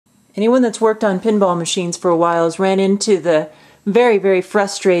Anyone that's worked on pinball machines for a while has ran into the very, very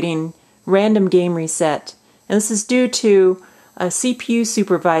frustrating random game reset. And this is due to a CPU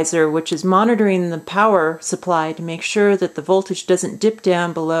supervisor which is monitoring the power supply to make sure that the voltage doesn't dip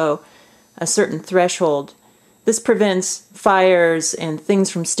down below a certain threshold. This prevents fires and things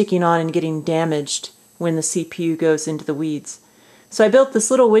from sticking on and getting damaged when the CPU goes into the weeds. So I built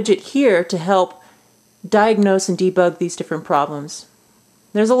this little widget here to help diagnose and debug these different problems.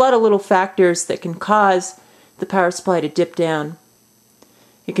 There's a lot of little factors that can cause the power supply to dip down.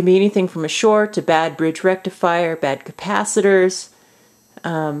 It can be anything from a short to bad bridge rectifier, bad capacitors,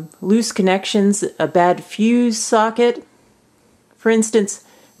 loose connections, a bad fuse socket. For instance,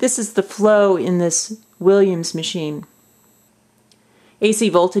 this is the flow in this Williams machine. AC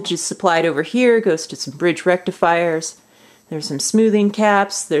voltage is supplied over here, goes to some bridge rectifiers. There's some smoothing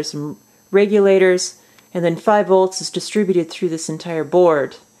caps, there's some regulators, and then 5 volts is distributed through this entire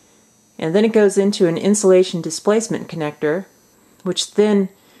board. And then it goes into an insulation displacement connector, which then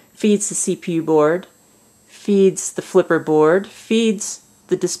feeds the CPU board, feeds the flipper board, feeds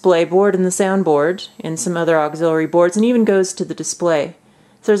the display board and the sound board, and some other auxiliary boards, and even goes to the display.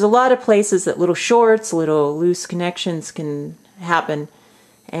 So there's a lot of places that little shorts, little loose connections can happen,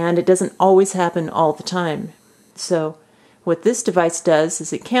 and it doesn't always happen all the time. So what this device does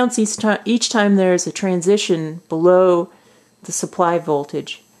is it counts each time there's a transition below the supply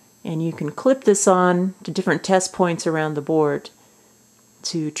voltage, and you can clip this on to different test points around the board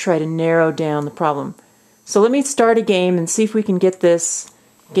to try to narrow down the problem. So let me start a game and see if we can get this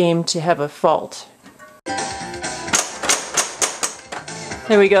game to have a fault.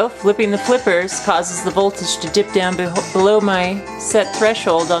 There we go. Flipping the flippers causes the voltage to dip down below my set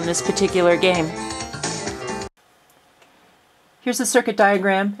threshold on this particular game. Here's the circuit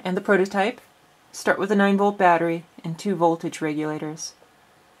diagram and the prototype. Start with a 9-volt battery and 2 voltage regulators.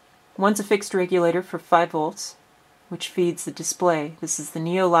 One's a fixed regulator for 5 volts, which feeds the display. This is the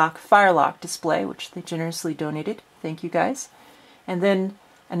Neolock Firelock display, which they generously donated. Thank you guys. And then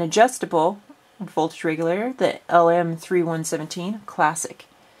an adjustable voltage regulator, the LM3117 Classic,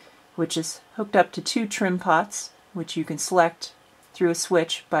 which is hooked up to 2 trim pots, which you can select through a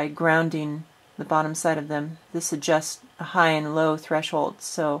switch by grounding the bottom side of them. This adjusts a high and low threshold,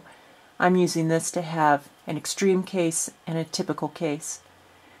 so I'm using this to have an extreme case and a typical case.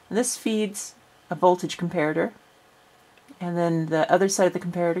 And this feeds a voltage comparator, and then the other side of the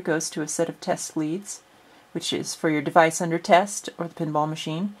comparator goes to a set of test leads, which is for your device under test or the pinball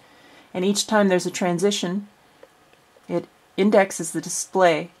machine. And each time there's a transition, it indexes the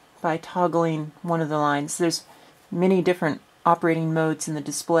display by toggling one of the lines. There's many different operating modes in the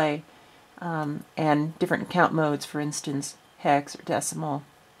display, and different count modes, for instance, hex or decimal.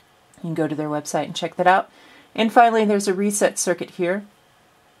 You can go to their website and check that out. And finally, there's a reset circuit here.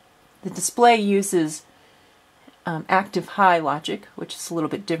 The display uses active high logic, which is a little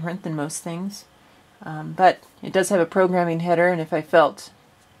bit different than most things. But it does have a programming header, and if I felt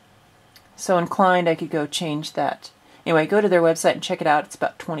so inclined, I could go change that. Anyway, go to their website and check it out. It's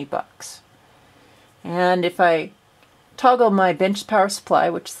about 20 bucks. And if I toggle my bench power supply,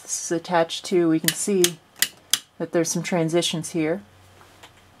 which this is attached to, we can see that there's some transitions here.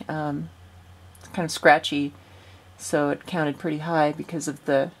 It's kind of scratchy, so it counted pretty high because of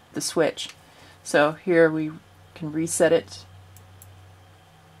the switch. So here we can reset it.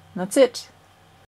 And that's it.